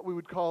and you're what we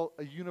would call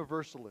a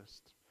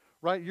universalist,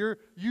 right?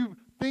 You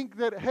think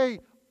that, hey,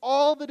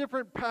 all the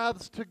different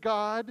paths to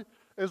God,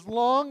 as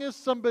long as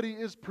somebody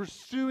is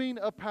pursuing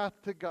a path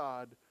to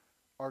God,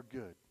 are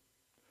good.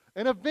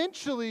 And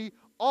eventually,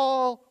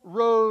 all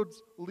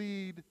roads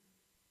lead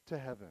to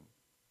heaven.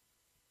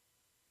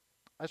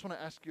 I just want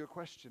to ask you a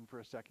question for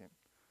a second.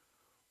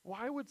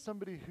 Why would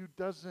somebody who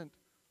doesn't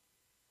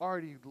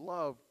already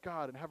love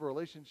God and have a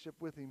relationship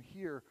with Him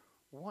here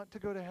want to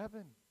go to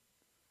heaven?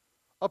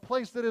 A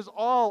place that is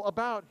all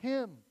about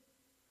Him.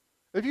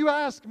 If you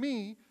ask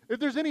me,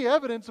 if there's any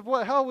evidence of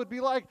what hell would be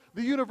like,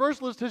 the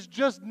universalist has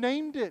just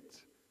named it.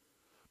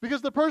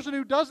 Because the person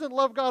who doesn't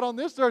love God on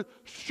this earth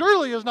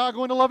surely is not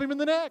going to love Him in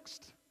the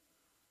next.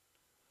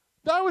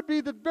 That would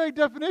be the very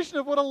definition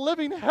of what a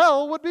living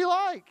hell would be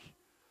like.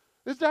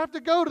 Is to have to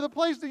go to the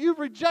place that you've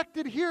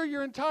rejected here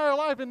your entire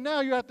life, and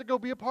now you have to go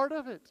be a part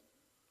of it.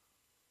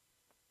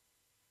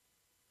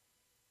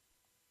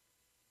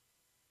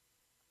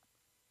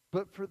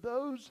 But for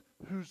those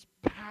whose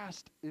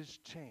past is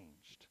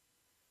changed,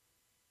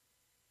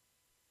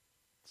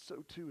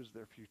 so too is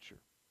their future.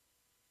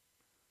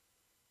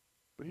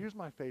 But here's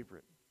my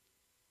favorite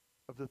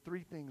of the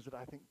three things that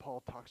I think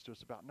Paul talks to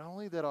us about. Not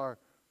only that our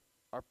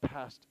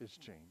past is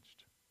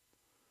changed,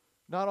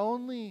 not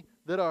only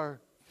that our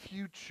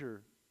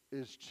future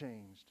is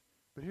changed,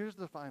 but here's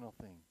the final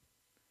thing.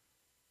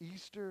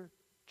 Easter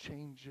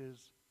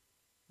changes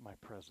my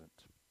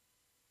present.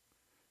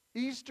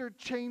 Easter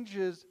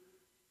changes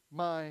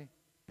my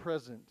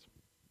present.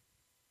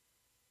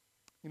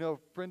 You know,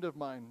 a friend of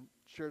mine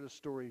shared a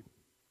story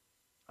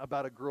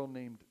about a girl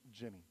named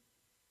Jenny.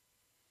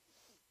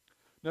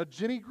 Now,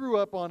 Jenny grew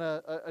up on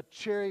a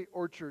cherry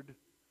orchard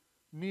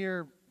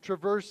near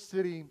Traverse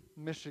City,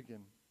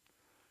 Michigan.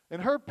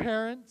 And her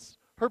parents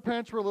were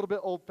a little bit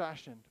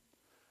old-fashioned.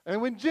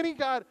 And when Jenny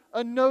got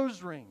a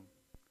nose ring,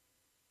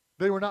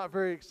 they were not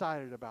very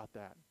excited about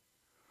that.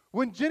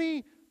 When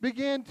Jenny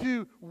began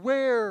to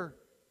wear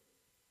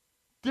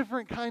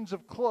different kinds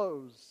of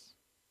clothes,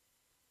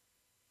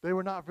 they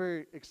were not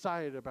very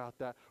excited about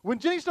that. When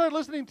Jenny started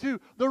listening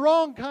to the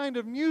wrong kind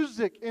of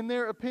music, in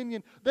their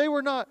opinion, they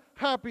were not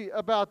happy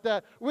about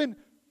that. When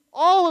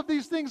all of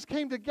these things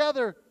came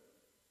together,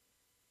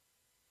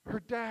 her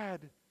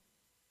dad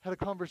had a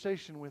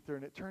conversation with her,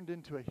 and it turned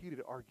into a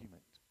heated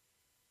argument.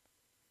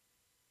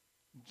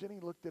 And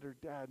Jenny looked at her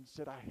dad and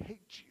said, "I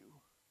hate you.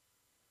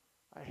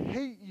 I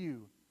hate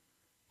you."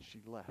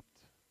 She left.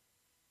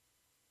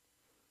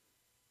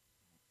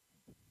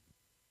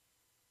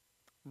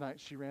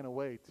 Night she ran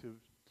away to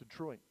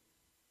Detroit.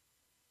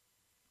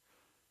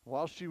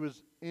 While she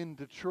was in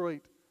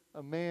Detroit,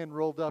 a man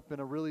rolled up in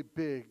a really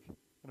big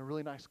and a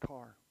really nice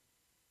car.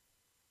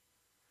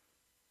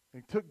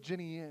 And he took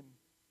Jenny in.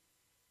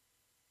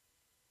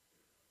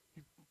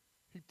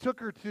 He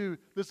took her to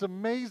this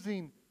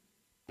amazing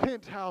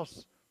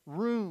penthouse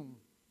room.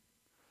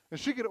 And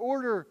she could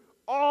order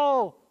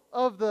all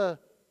of the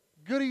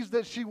goodies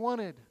that she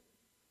wanted.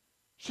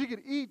 She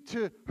could eat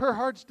to her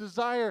heart's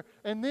desire,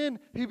 and then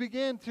he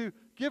began to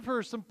give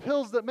her some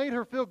pills that made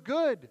her feel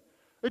good.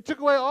 It took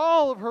away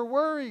all of her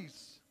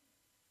worries.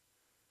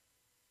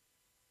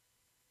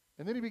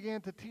 And then he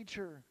began to teach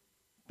her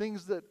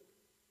things that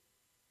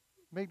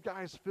made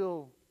guys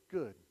feel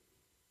good.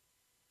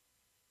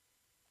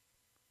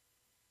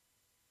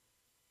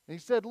 And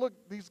he said,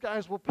 look, these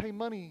guys will pay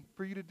money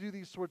for you to do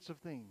these sorts of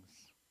things.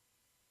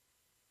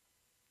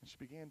 And she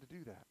began to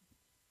do that.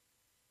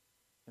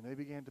 And they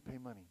began to pay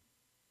money.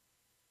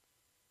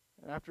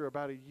 And after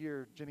about a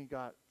year, Jenny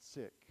got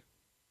sick.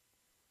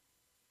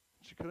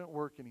 She couldn't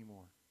work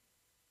anymore.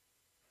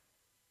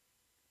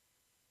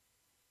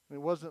 And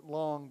it wasn't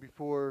long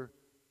before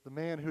the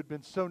man who had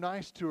been so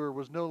nice to her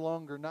was no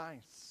longer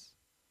nice.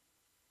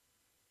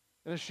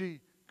 And as she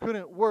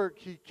couldn't work,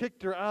 he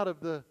kicked her out of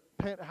the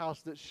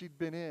penthouse that she'd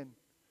been in.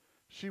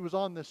 She was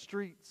on the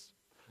streets.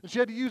 And she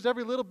had to use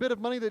every little bit of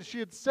money that she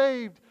had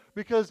saved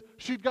because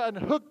she'd gotten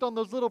hooked on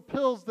those little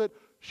pills that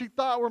she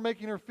thought were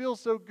making her feel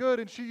so good,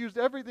 and she used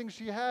everything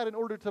she had in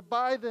order to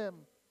buy them.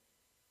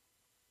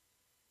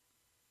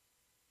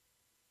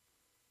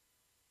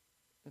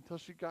 Until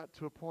she got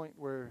to a point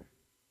where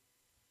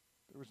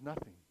there was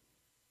nothing.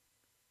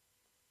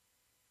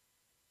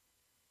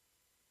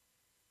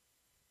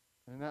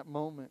 And in that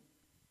moment,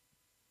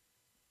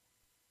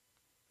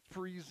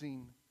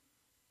 freezing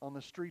on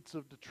the streets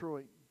of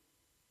Detroit,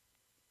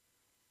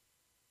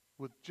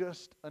 with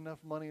just enough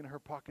money in her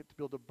pocket to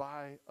be able to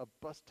buy a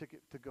bus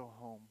ticket to go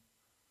home,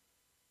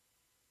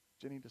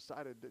 Jenny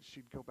decided that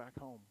she'd go back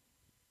home.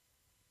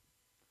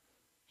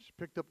 She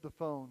picked up the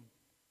phone.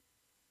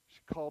 She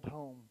called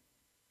home.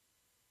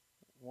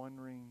 1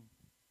 ring,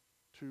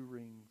 2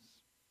 rings,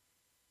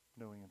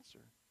 no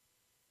answer.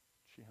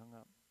 She hung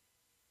up.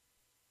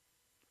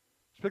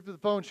 She picked up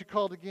the phone. She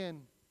called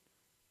again.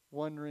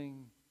 1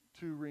 ring,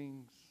 2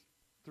 rings,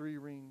 3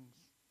 rings.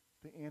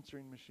 The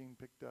answering machine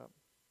picked up.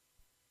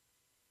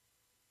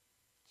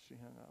 She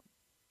hung up.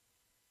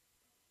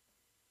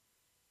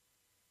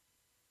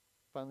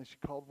 Finally, she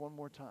called one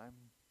more time.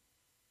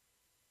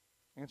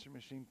 Answering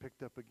machine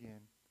picked up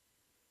again.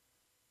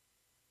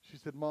 She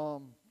said,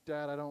 Mom,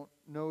 Dad, I don't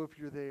know if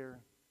you're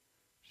there.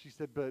 She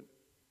said, but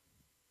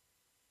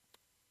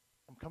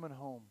I'm coming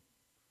home.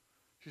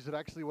 She said,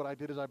 actually what I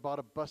did is I bought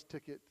a bus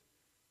ticket.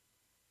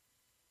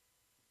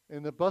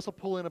 And the bus will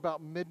pull in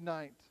about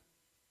midnight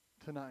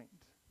tonight.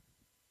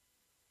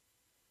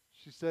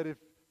 She said,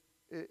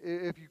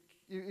 if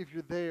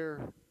you're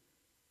there,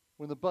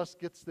 when the bus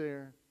gets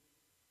there.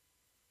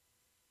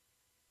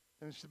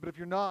 And she said, but if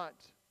you're not,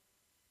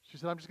 she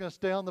said, I'm just going to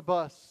stay on the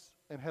bus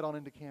and head on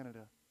into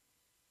Canada.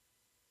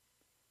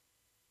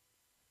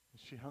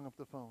 And she hung up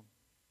the phone.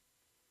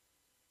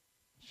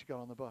 She got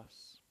on the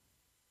bus.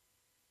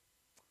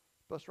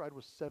 Bus ride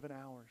was 7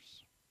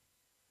 hours.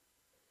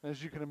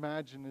 As you can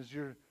imagine, as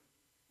you're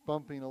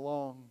bumping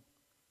along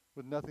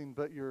with nothing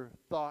but your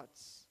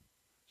thoughts,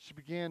 she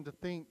began to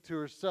think to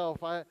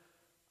herself, I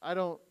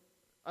don't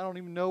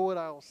even know what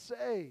I'll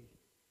say.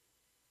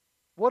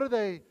 What are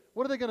they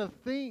going to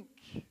think?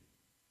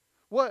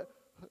 Will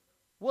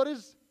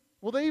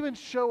they even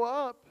show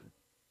up?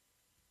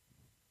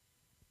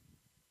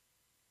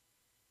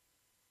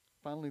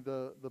 Finally,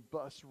 the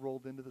bus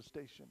rolled into the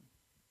station.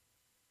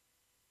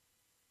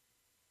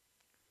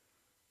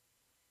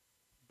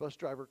 The bus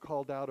driver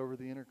called out over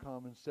the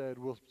intercom and said,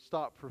 we'll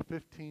stop for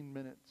 15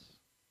 minutes.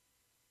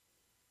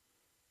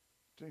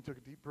 Jenny took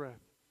a deep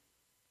breath.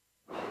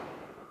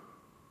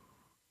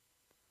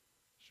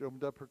 She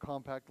opened up her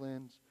compact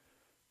lens,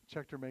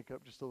 checked her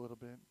makeup just a little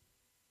bit, and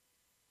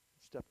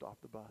stepped off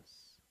the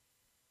bus.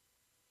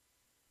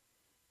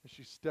 As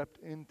she stepped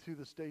into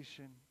the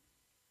station,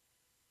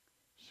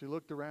 she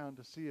looked around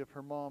to see if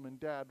her mom and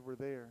dad were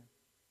there.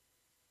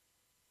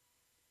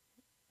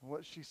 And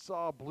what she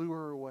saw blew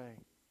her away.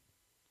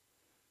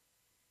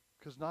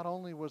 Because not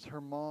only was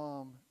her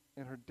mom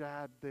and her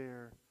dad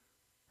there,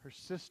 her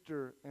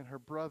sister and her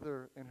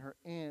brother and her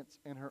aunts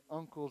and her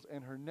uncles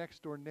and her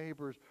next door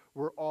neighbors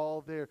were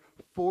all there.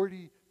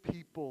 40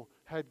 people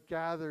had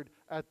gathered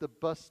at the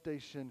bus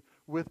station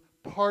with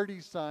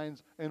party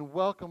signs and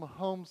welcome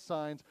home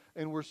signs,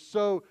 and were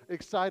so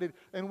excited.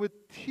 And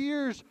with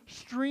tears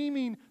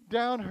streaming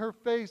down her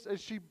face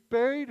as she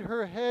buried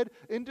her head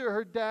into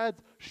her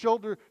dad's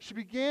shoulder, she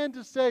began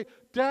to say,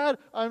 Dad,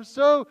 I'm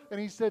so... And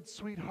he said,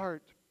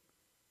 sweetheart,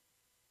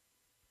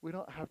 we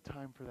don't have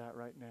time for that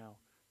right now.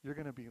 You're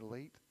going to be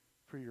late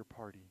for your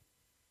party.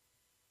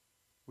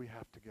 We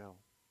have to go.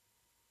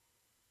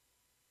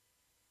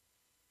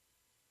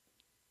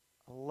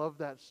 I love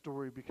that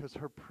story because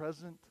her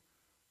present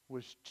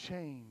was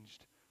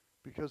changed,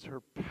 because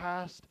her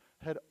past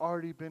had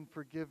already been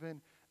forgiven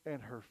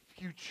and her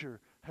future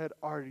had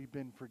already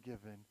been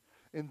forgiven.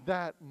 In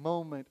that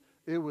moment,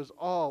 it was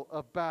all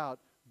about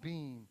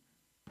being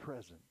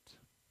present.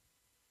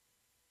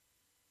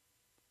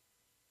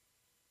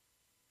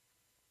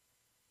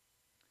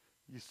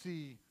 You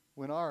see,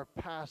 when our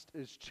past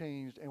is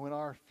changed and when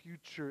our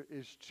future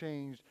is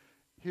changed,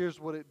 here's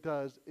what it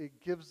does.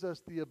 It gives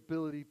us the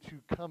ability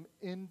to come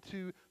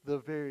into the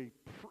very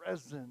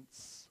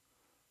presence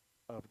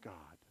of God.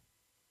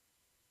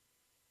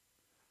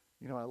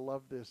 You know, I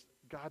love this.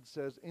 God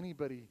says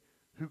anybody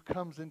who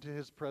comes into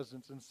his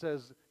presence and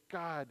says,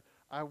 God,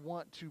 I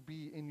want to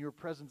be in your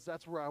presence.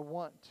 That's where I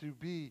want to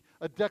be.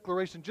 A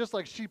declaration, just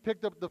like she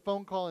picked up the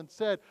phone call and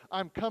said,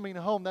 I'm coming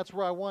home. That's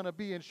where I want to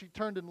be. And she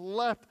turned and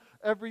left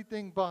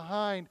everything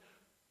behind.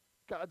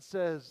 God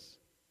says,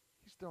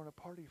 He's throwing a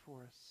party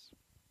for us.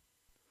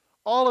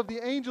 All of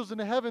the angels in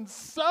heaven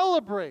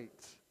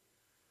celebrate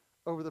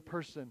over the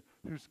person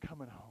who's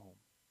coming home.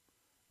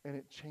 And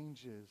it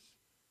changes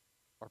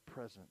our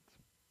present.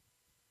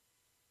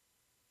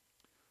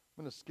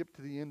 I'm going to skip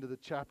to the end of the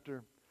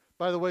chapter.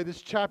 By the way,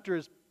 this chapter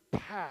is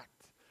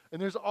packed.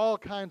 And there's all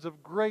kinds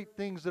of great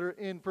things that are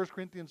in 1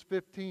 Corinthians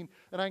 15.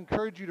 And I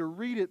encourage you to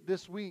read it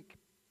this week.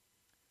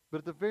 But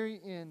at the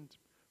very end,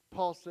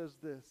 Paul says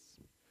this.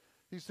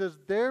 He says,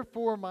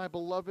 therefore, my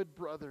beloved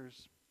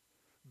brothers,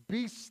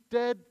 be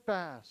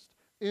steadfast,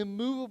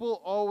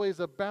 immovable always,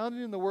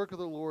 abounding in the work of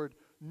the Lord,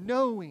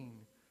 knowing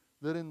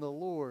that in the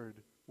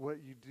Lord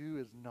what you do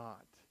is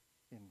not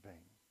in vain.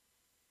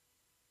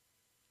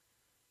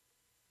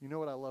 You know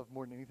what I love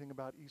more than anything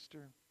about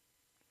Easter?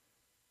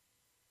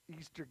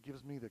 Easter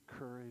gives me the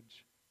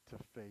courage to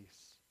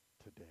face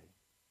today.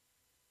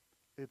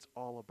 It's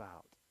all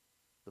about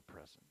the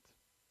present.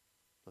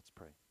 Let's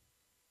pray.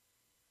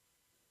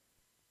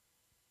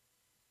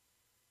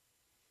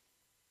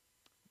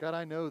 God,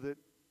 I know that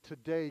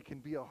today can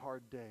be a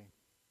hard day.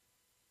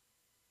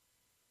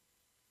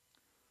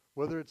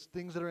 Whether it's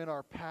things that are in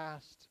our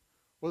past,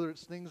 whether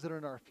it's things that are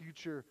in our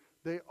future,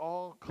 they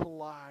all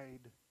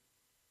collide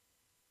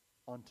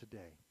on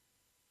today.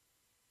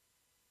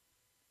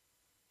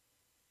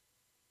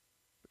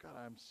 But God,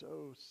 I'm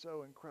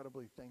so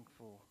incredibly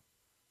thankful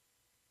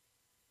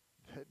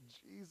that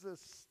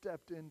Jesus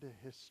stepped into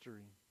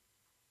history.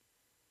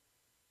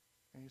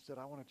 And He said,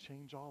 I want to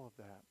change all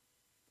of that.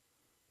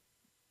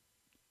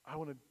 I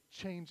want to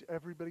change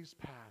everybody's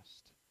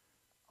past.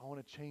 I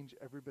want to change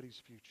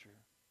everybody's future.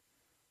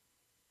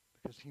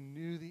 Because He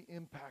knew the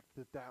impact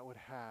that that would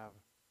have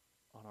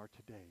on our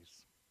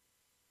todays.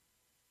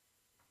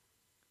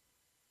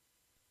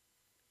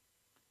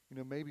 You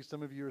know, maybe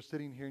some of you are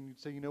sitting here and you'd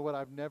say, you know what,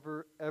 I've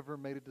never, ever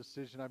made a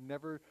decision. I've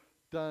never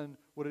done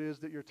what it is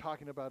that you're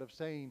talking about of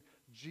saying,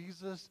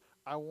 Jesus,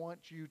 I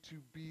want you to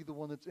be the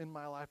one that's in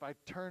my life. I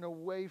turn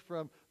away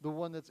from the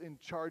one that's in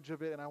charge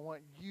of it, and I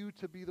want you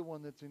to be the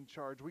one that's in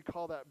charge. We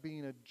call that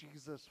being a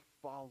Jesus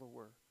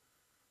follower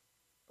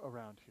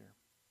around here.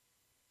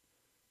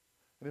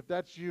 And if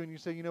that's you and you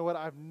say, you know what,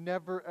 I've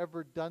never,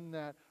 ever done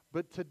that,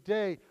 but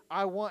today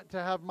I want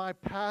to have my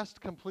past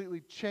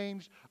completely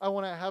changed. I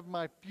want to have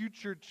my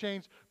future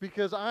changed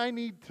because I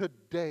need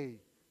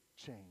today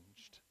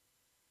changed.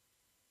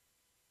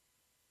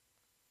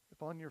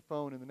 If on your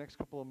phone in the next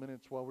couple of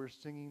minutes while we're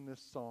singing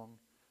this song,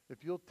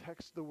 if you'll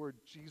text the word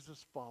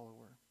Jesus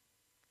follower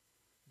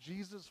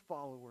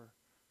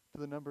to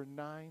the number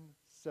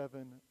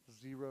 97000.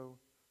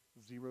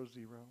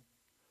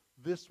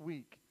 This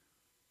week,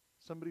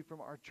 somebody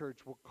from our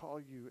church will call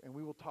you and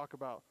we will talk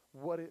about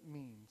what it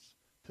means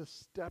to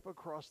step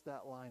across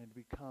that line and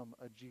become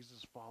a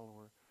Jesus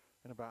follower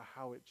and about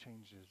how it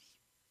changes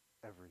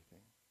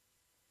everything.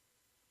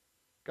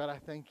 God, I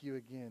thank you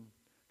again.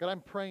 God,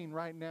 I'm praying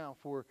right now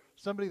for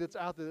somebody that's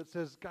out there that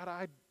says, God,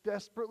 I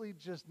desperately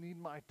just need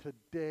my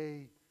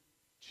today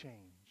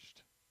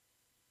changed.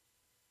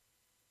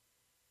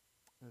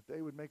 And that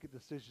they would make a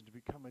decision to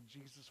become a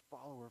Jesus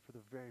follower for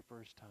the very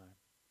first time.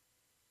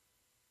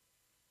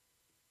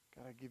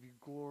 God, I give you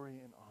glory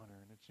and honor,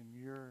 and it's in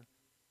your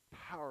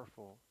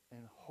powerful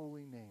and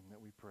holy name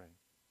that we pray.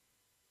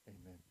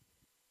 Amen.